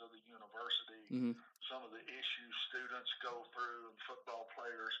workings of the university, some of the issues students go through and football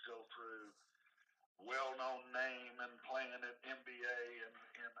players go through. Well-known name and playing at NBA, and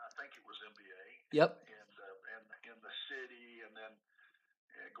I think it was NBA. Yep. And in the city, and then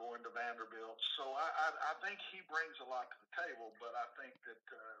going to Vanderbilt. So I think he brings a lot to the table. But I think that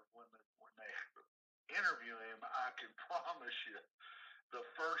when they interview him, I can promise you, the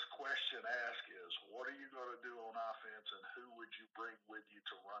first question asked is, "What are you going to do on offense, and who would you bring with you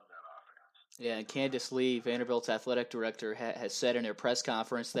to run that offense?" Yeah, and Candace Lee, Vanderbilt's athletic director, has said in her press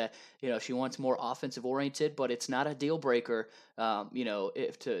conference that she wants more offensive oriented, but it's not a deal breaker.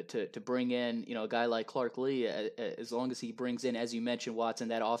 If to bring in a guy like Clark Lee, as long as he brings in, as you mentioned, Watson,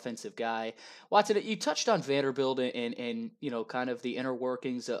 that offensive guy. Watson, you touched on Vanderbilt and kind of the inner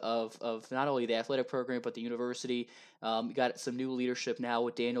workings of not only the athletic program but the university. You got some new leadership now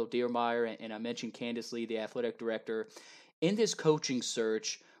with Daniel Diermeyer, and I mentioned Candace Lee, the athletic director. In this coaching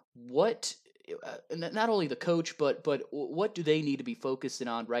search, what not only the coach, but what do they need to be focusing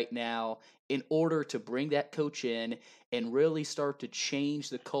on right now in order to bring that coach in and really start to change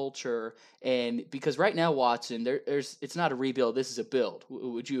the culture? And because right now, Watson, there's it's not a rebuild. This is a build.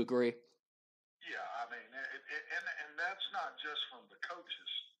 Would you agree? Yeah, I mean, and that's not just from the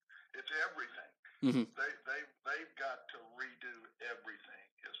coaches; it's everything. Mm-hmm. They've got to redo everything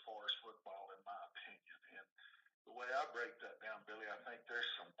as far as football, in my opinion. And the way I break that down, Billy, I think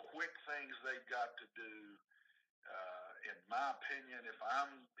there's some quick things they've got to do. In my opinion, if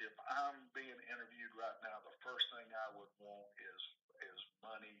I'm being interviewed right now, the first thing I would want is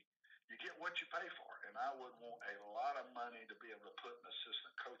money. You get what you pay for, and I would want a lot of money to be able to put in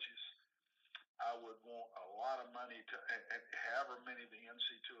assistant coaches. I would want a lot of money to, and however many the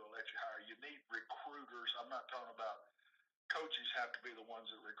NC2 will let you hire. You need recruiters. I'm not talking about coaches have to be the ones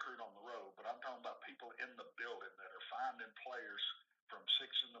that recruit on the road, but I'm talking about people in the building that are finding players from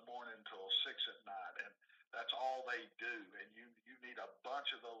 6 in the morning until 6 at night, and that's all they do. And you need a bunch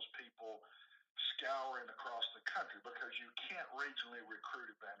of those people scouring across the country because you can't regionally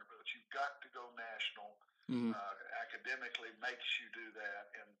recruit at Vanderbilt. You've got to go national. Mm-hmm. Academically makes you do that,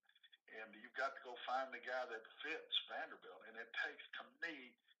 and you've got to go find the guy that fits Vanderbilt. And it takes, to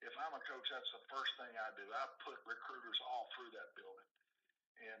me, if I'm a coach, that's the first thing I do. I put recruiters all through that building,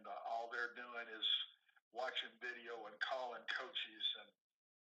 and all they're doing is watching video and calling coaches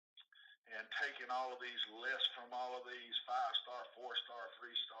and taking all of these lists from all of these 5-star, 4-star,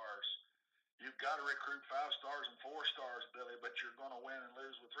 3-stars. You've got to recruit 5 stars and 4 stars, Billy, but you're going to win and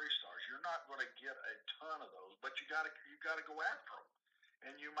lose with 3 stars. You're not going to get a ton of those, but you got to go after them,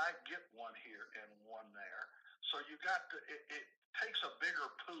 and you might get one here and one there. So you got to. It takes a bigger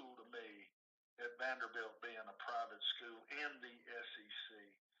pool to me at Vanderbilt being a private school in the SEC.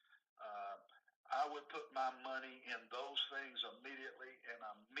 I would put my money in those things immediately, and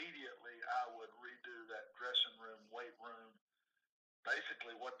immediately I would redo that dressing room, weight room.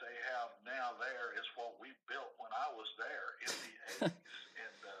 Basically, what they have now there is what we built when I was there in the 80s.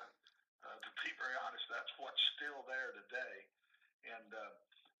 And to be very honest, that's what's still there today. And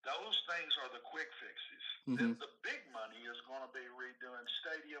those things are the quick fixes. Mm-hmm. The big money is going to be redoing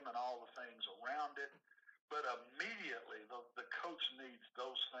stadium and all the things around it. But immediately, the coach needs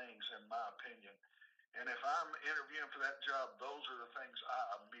those things, in my opinion. And if I'm interviewing for that job, those are the things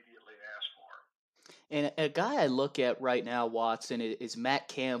I immediately ask for. And a guy I look at right now, Watson, is Matt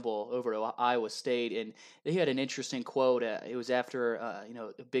Campbell over at Iowa State, and he had an interesting quote. It was after a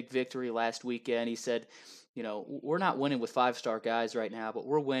big victory last weekend. He said, we're not winning with 5-star guys right now, but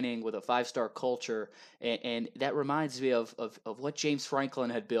we're winning with a 5-star culture, and that reminds me of what James Franklin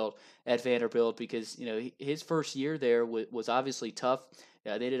had built at Vanderbilt, because his first year there was obviously tough.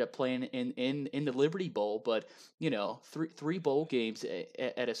 They ended up playing in the Liberty Bowl, but three bowl games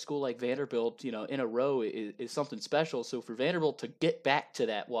at a school like Vanderbilt, in a row is something special. So for Vanderbilt to get back to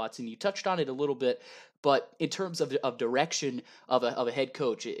that, Watson, you touched on it a little bit, but in terms of direction of a head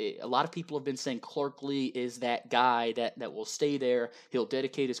coach, a lot of people have been saying Clark Lee is that guy that will stay there. He'll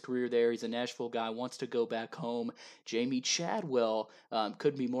dedicate his career there. He's a Nashville guy, wants to go back home. Jamie Chadwell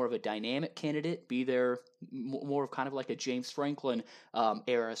could be more of a dynamic candidate, be there more of kind of like a James Franklin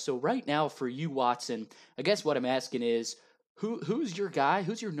era. So right now for you, Watson, I guess what I'm asking is, who's your guy?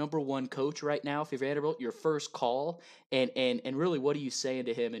 Who's your number one coach right now for Vanderbilt? Your first call, and really, what are you saying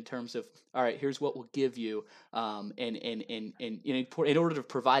to him in terms of, all right, here's what we'll give you, and in order to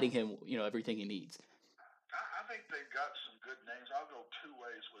providing him, everything he needs. I think they've got some good names. I'll go 2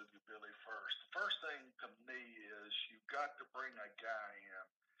 ways with you, Billy. The first thing to me is you've got to bring a guy in,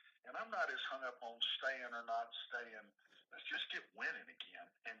 and I'm not as hung up on staying or not staying. Let's just get winning again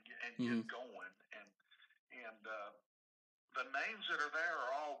and Mm-hmm. get going. And the names that are there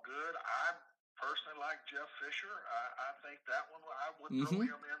are all good. I personally like Jeff Fisher. I think that one, I would throw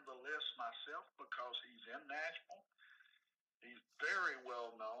Mm-hmm. him in the list myself because he's in Nashville. He's very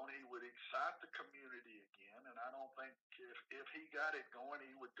well known. He would excite the community again, and I don't think if he got it going,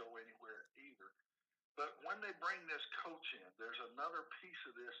 he would go anywhere either. But when they bring this coach in, there's another piece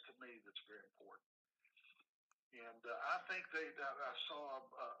of this to me that's very important. And I think I saw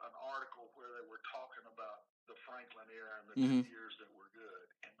an article where they were talking about the Franklin era and the Mm-hmm. 2 years that were good.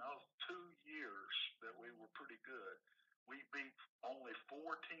 And those 2 years that we were pretty good, we beat only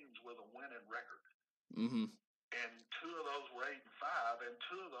 4 teams with a winning record. Mm-hmm. And 2 of those were 8-5, and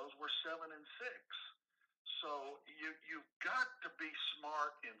 2 of those were 7-6. So you've got to be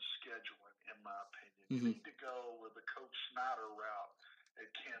smart in scheduling, in my opinion. You Mm-hmm. need to go with the Coach Snyder route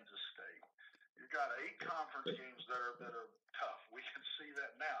at Kansas State. You've got 8 conference games that are tough. We can see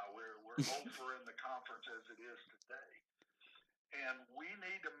that now. We're over in the conference as it is today. And we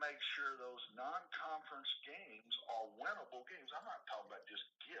need to make sure those non-conference games are winnable games. I'm not talking about just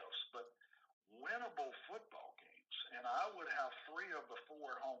gifts, but winnable football games. And I would have 3 of the 4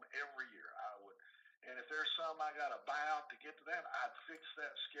 at home every year. I would. And if there's some I got to buy out to get to that, I'd fix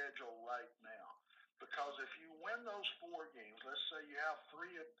that schedule right now. Because if you win those 4 games, let's say you have 2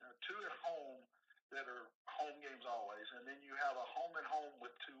 at home that are home games always, and then you have a home and home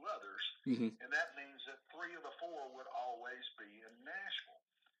with 2 others, and that means that 3 of the 4 would always be in Nashville.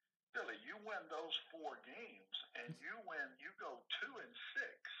 Billy, you win those 4 games, and you go 2-6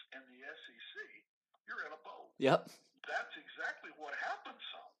 in the SEC, you're in a bowl. Yep. That's exactly what happens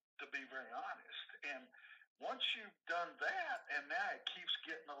some, to be very honest. And once you've done that, and now it keeps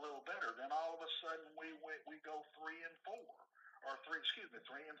getting a little better, then all of a sudden we go 3-4, or 3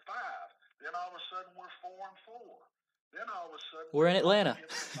 and 5. Then all of a sudden we're 4-4. Then all of a sudden we're in Atlanta.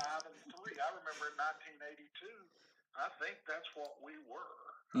 Get to 5-3. I remember in 1982, I think that's what we were.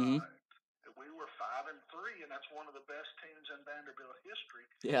 We were 5-3, and that's one of the best teams in Vanderbilt history.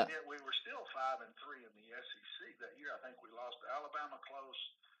 Yeah. And yet we were still 5-3 in the SEC that year. I think we lost to Alabama close,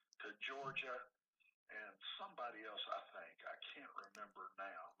 to Georgia, and somebody else. I can't remember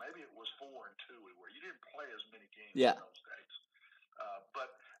now. Maybe it was 4-2. We were. You didn't play as many games in those days.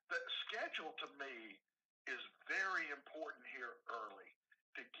 But the schedule to me is very important here early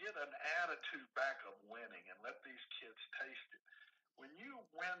to get an attitude back of winning and let these kids taste it. When you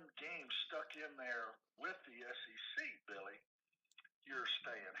win games stuck in there with the SEC, Billy, you're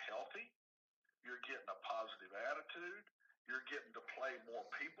staying healthy, you're getting a positive attitude, you're getting to play more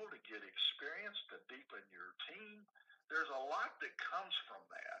people to get experience, to deepen your team. There's a lot that comes from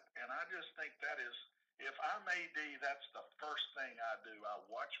that, and I just think that is, if I'm AD, that's the first thing I do. I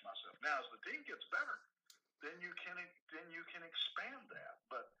watch myself. Now, as the team gets better, then you can expand that,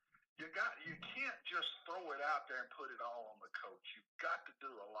 but you can't just throw it out there and put it all on the coach. You've got to do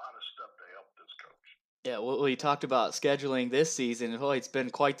a lot of stuff to help this coach. Yeah, well, you talked about scheduling this season. Boy, it's been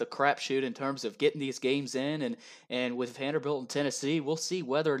quite the crapshoot in terms of getting these games in, and with Vanderbilt and Tennessee, we'll see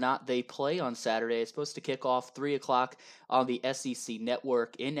whether or not they play on Saturday. It's supposed to kick off 3 o'clock on the SEC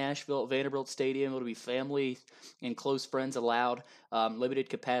Network in Nashville at Vanderbilt Stadium. It'll be family and close friends allowed, limited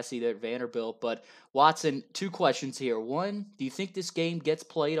capacity there at Vanderbilt. But Watson, 2 questions here. 1, do you think this game gets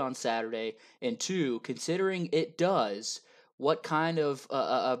played on Saturday? And 2, considering it does, what kind of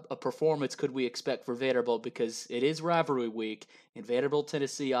a performance could we expect for Vanderbilt? Because it is rivalry week, and Vanderbilt,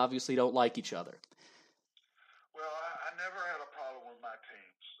 Tennessee obviously don't like each other. Well, I never had a problem with my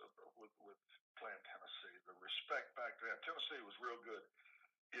teams with playing Tennessee. The respect back then. Tennessee was real good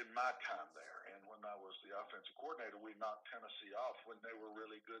in my time there, and when I was the offensive coordinator, we knocked Tennessee off when they were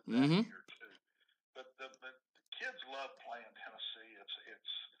really good that year too. But the kids love playing Tennessee. It's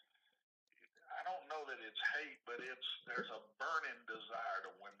I don't know that it's hate, but there's a burning desire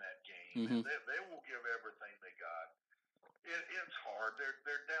to win that game. And they will give everything they got. It's hard.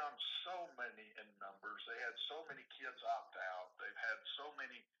 They're down so many in numbers. They had so many kids opt out. They've had some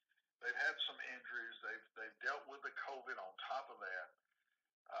injuries. They've dealt with the COVID on top of that.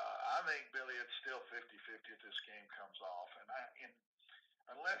 I think, Billy, it's still 50-50 if this game comes off. And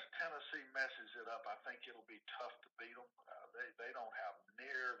unless Tennessee messes it up, I think it'll be tough to beat them. They don't have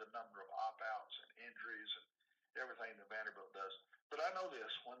near the number of opt-outs and injuries and everything that Vanderbilt does. But I know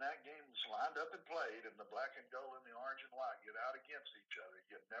this, when that game's lined up and played and the black and gold and the orange and white get out against each other,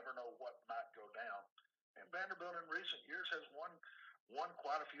 you never know what might go down. And Vanderbilt in recent years has won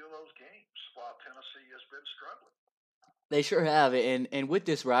quite a few of those games while Tennessee has been struggling. They sure have, and with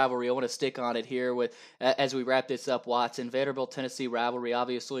this rivalry, I want to stick on it here with as we wrap this up, Watson. Vanderbilt-Tennessee rivalry,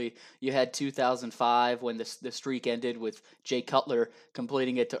 obviously, you had 2005 when the streak ended with Jay Cutler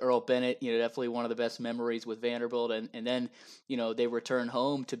completing it to Earl Bennett, definitely one of the best memories with Vanderbilt, and then, they returned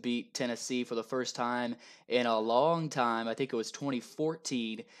home to beat Tennessee for the first time in a long time. I think it was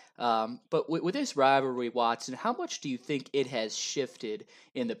 2014. But with this rivalry, Watson, how much do you think it has shifted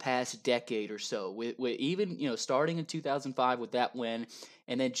in the past decade or so? With even, starting in 2005 with that win,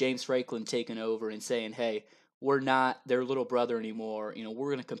 and then James Franklin taking over and saying, hey, we're not their little brother anymore. We're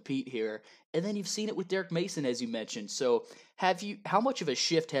going to compete here. And then you've seen it with Derek Mason, as you mentioned. So how much of a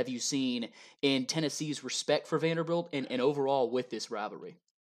shift have you seen in Tennessee's respect for Vanderbilt and overall with this rivalry?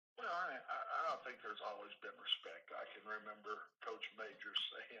 Well, I don't think there's always been respect. I can remember Coach Major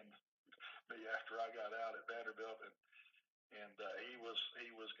saying me after I got out at Vanderbilt, and he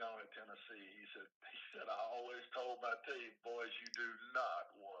was gone at Tennessee. He said I always told my team, boys, you do not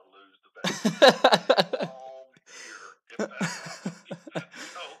want to lose the Vanderbilt. Long year if that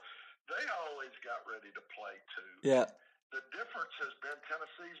happens. So they always got ready to play too. Yeah. The difference has been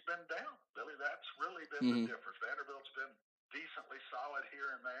Tennessee's been down, Billy. That's really been the difference. Vanderbilt's been decently solid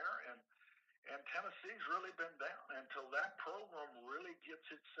here and there, and Tennessee's really been down until that program really gets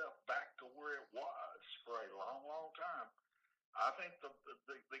itself back to where it was for a long, long time. I think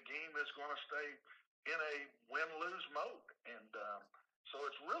the game is going to stay in a win-lose mode, and so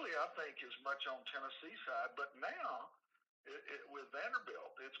it's really, I think, as much on Tennessee's side. But now, with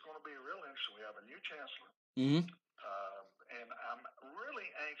Vanderbilt, it's going to be real interesting. We have a new chancellor. Mm-hmm. And I'm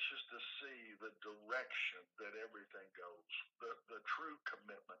really anxious to see the direction that everything goes, the true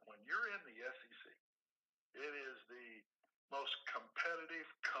commitment. When you're in the SEC, it is the most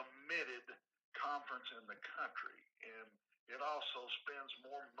competitive, committed conference in the country, and it also spends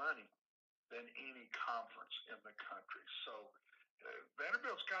more money than any conference in the country. So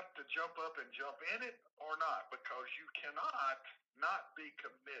Vanderbilt's got to jump up and jump in it or not, because you cannot not be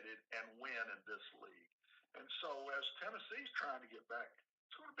committed and win in this league. And so as Tennessee's trying to get back,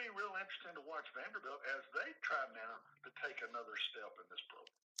 it's going to be real interesting to watch Vanderbilt as they try now to take another step in this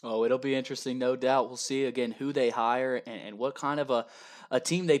program. Oh, it'll be interesting, no doubt. We'll see again who they hire and what kind of a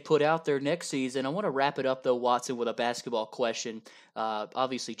team they put out there next season. I want to wrap it up, though, Watson, with a basketball question.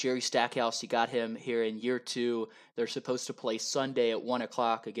 Obviously, Jerry Stackhouse, you got him here in year 2. They're supposed to play Sunday at 1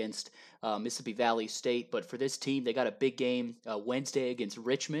 o'clock against Mississippi Valley State. But for this team, they got a big game Wednesday against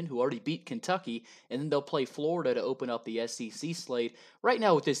Richmond, who already beat Kentucky, and then they'll play Florida to open up the SEC slate. Right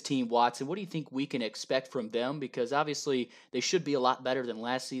now with this team, Watson, what do you think we can expect from them? Because obviously they should be a lot better than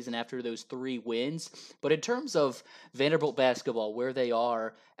last season after those 3 wins. But in terms of Vanderbilt basketball, where they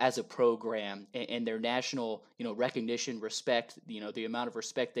are as a program and their national, recognition, respect, the amount of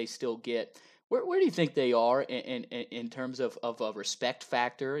respect they still get, where do you think they are in terms of a respect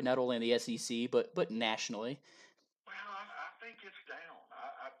factor, not only in the SEC but nationally? Well, I think it's down.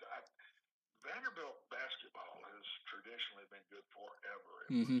 Vanderbilt basketball has traditionally been good forever.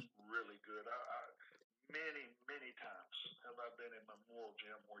 It Mm-hmm. was really good. Many times have I been in Memorial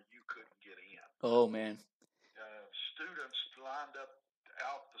Gym where you couldn't get in. Oh, man. Students lined up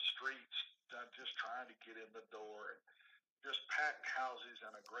out the streets just trying to get in the door, and just packed houses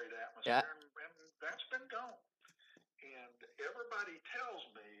and a great atmosphere, Yeah. and that's been gone. And everybody tells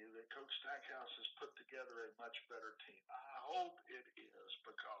me that Coach Stackhouse has put together a much better team. I hope it is,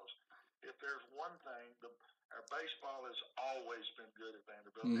 because if there's one thing, our baseball has always been good at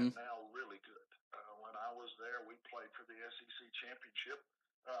Vanderbilt, Mm-hmm. and now really good. When I was there, we played for the SEC championship,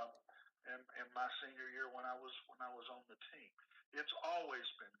 and my senior year when I was on the team. It's always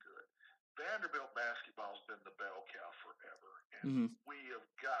been good. Vanderbilt basketball's been the bell cow forever, and Mm-hmm. we have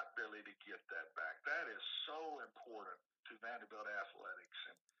got Billy to get that back. That is so important to Vanderbilt athletics,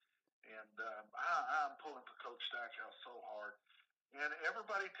 and I'm pulling for Coach Stackhouse so hard. And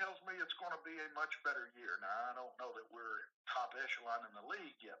everybody tells me it's going to be a much better year. Now, I don't know that we're top echelon in the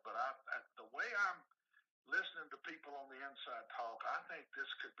league yet, but the way I'm listening to people on the inside talk, I think this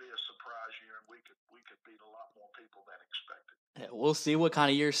could be a surprise year, and we could beat a lot more people than expected. We'll see what kind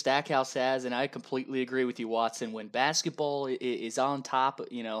of year Stackhouse has, and I completely agree with you, Watson. When basketball is on top,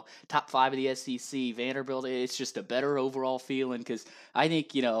 top 5 of the SEC, Vanderbilt, it's just a better overall feeling, because I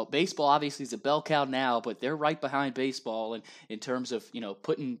think, baseball obviously is a bell cow now, but they're right behind baseball in terms of,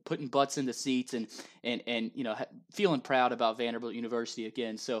 putting butts in the seats and feeling proud about Vanderbilt University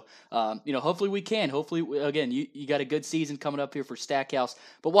again. So, hopefully we can. Hopefully, again, you got a good season coming up here for Stackhouse.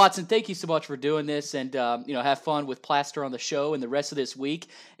 But Watson, thank you so much for doing this, and have fun with Plaster on the show and the rest of this week,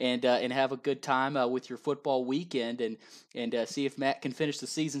 and have a good time with your football weekend, and see if Matt can finish the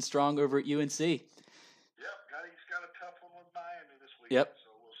season strong over at UNC. Yep, he's got a tough one with Miami this weekend. Yep.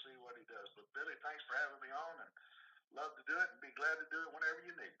 So we'll see what he does. But Billy, thanks for having me on, and love to do it, and be glad to do it whenever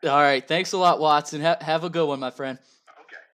you need me. All right, thanks a lot, Watson. Have a good one, my friend.